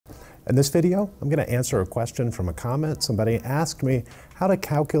In this video, I'm going to answer a question from a comment. Somebody asked me how to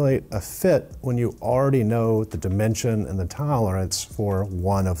calculate a fit when you already know the dimension and the tolerance for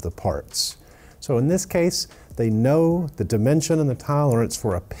one of the parts. So in this case, they know the dimension and the tolerance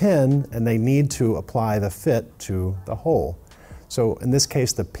for a pin, and they need to apply the fit to the hole. So in this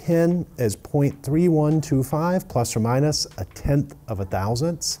case, the pin is 0.3125 plus or minus a tenth of a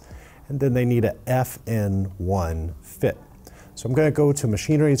thousandth, and then they need a FN1 fit. So I'm going to go to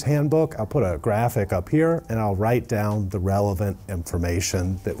Machinery's Handbook. I'll put a graphic up here, and I'll write down the relevant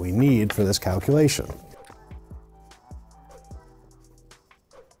information that we need for this calculation.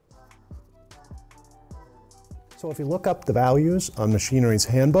 So if you look up the values on Machinery's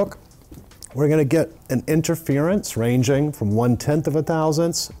Handbook, we're going to get an interference ranging from 1/10 of a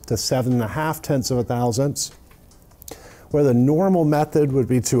thousandth to 7.5 tenths of a thousandth, where the normal method would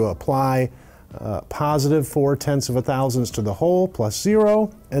be to apply positive 4/10 of a thousandth to the hole plus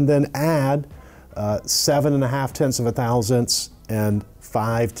 0, and then add 7.5 tenths of a thousandth and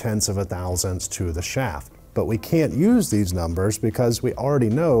 5/10 of a thousandth to the shaft. But we can't use these numbers because we already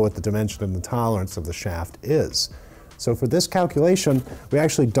know what the dimension and the tolerance of the shaft is. So for this calculation, we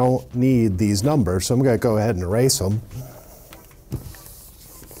actually don't need these numbers, so I'm going to go ahead and erase them.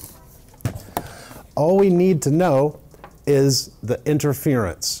 All we need to know is the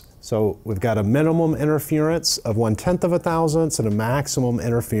interference. So we've got a minimum interference of 1/10 of a thousandth and a maximum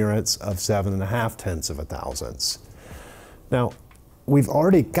interference of 7.5 tenths of a thousandth. Now, we've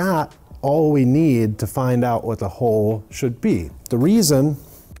already got all we need to find out what the hole should be. The reason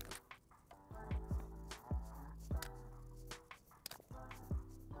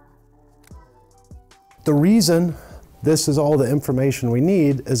this is all the information we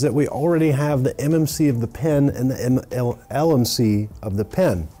need is that we already have the MMC of the pin and the LMC of the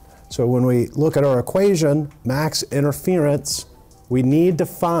pin. So when we look at our equation, max interference, we need to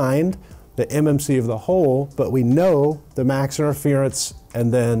find the MMC of the hole, but we know the max interference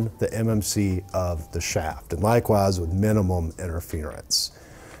and then the MMC of the shaft, and likewise with minimum interference.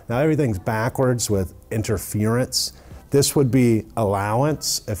 Now everything's backwards with interference. This would be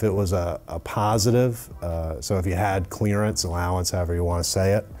allowance if it was a positive, so if you had clearance, allowance, however you want to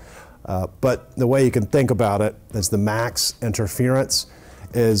say it. But the way you can think about it is the max interference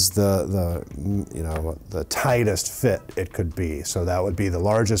is the tightest fit it could be. So that would be the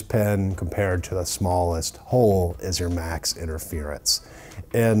largest pin compared to the smallest hole is your max interference.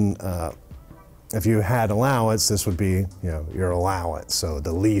 And if you had allowance, this would be your allowance, so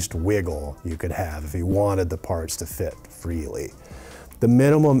the least wiggle you could have if you wanted the parts to fit freely. The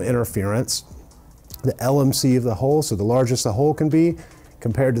minimum interference, the LMC of the hole, so the largest the hole can be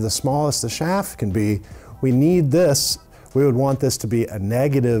compared to the smallest the shaft can be, we need this. We would want this to be a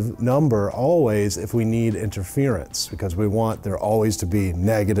negative number always if we need interference, because we want there always to be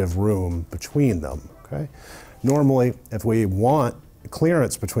negative room between them, okay? Normally, if we want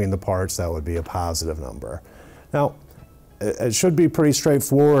clearance between the parts, that would be a positive number. Now, it should be pretty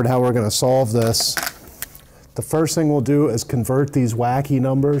straightforward how we're going to solve this. The first thing we'll do is convert these wacky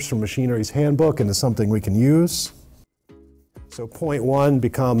numbers from Machinery's Handbook into something we can use. So 0.1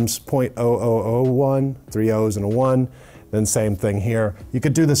 becomes 0.0001, 3 O's and a 1. Then same thing here. You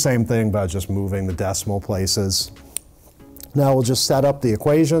could do the same thing by just moving the decimal places. Now we'll just set up the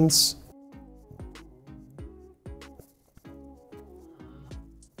equations.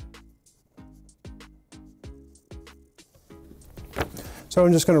 So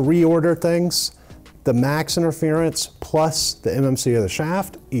I'm just going to reorder things. The max interference plus the MMC of the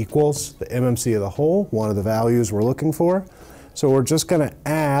shaft equals the MMC of the hole, one of the values we're looking for. So we're just going to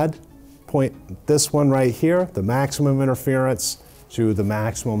add this one right here, the maximum interference, to the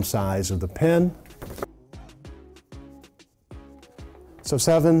maximum size of the pin. So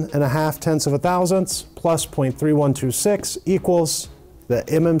 7.5 tenths of a thousandth plus 0.3126 equals the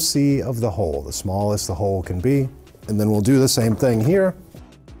MMC of the hole, the smallest the hole can be. And then we'll do the same thing here.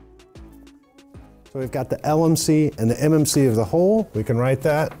 So we've got the LMC and the MMC of the hole. We can write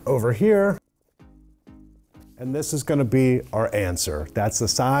that over here. And this is going to be our answer. That's the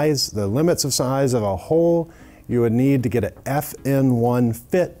size, the limits of size of a hole you would need to get an FN1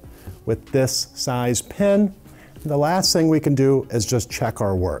 fit with this size pin. The last thing we can do is just check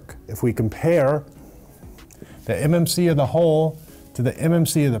our work. If we compare the MMC of the hole to the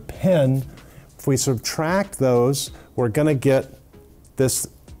MMC of the pin, if we subtract those, we're going to get this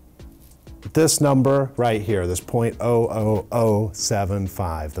number right here, this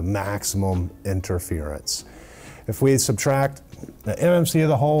 0.00075, the maximum interference. If we subtract the MMC of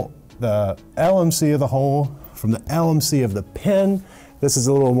the hole, the LMC of the hole from the LMC of the pin, this is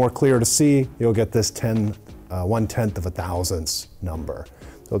a little more clear to see. You'll get this 1/10 of a thousandths number.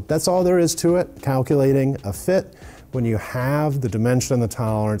 So that's all there is to it, calculating a fit when you have the dimension and the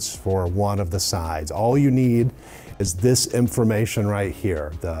tolerance for one of the sides. All you need is this information right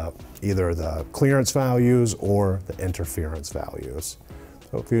here, either the clearance values or the interference values.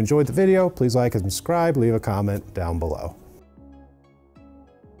 So if you enjoyed the video, please like and subscribe, leave a comment down below.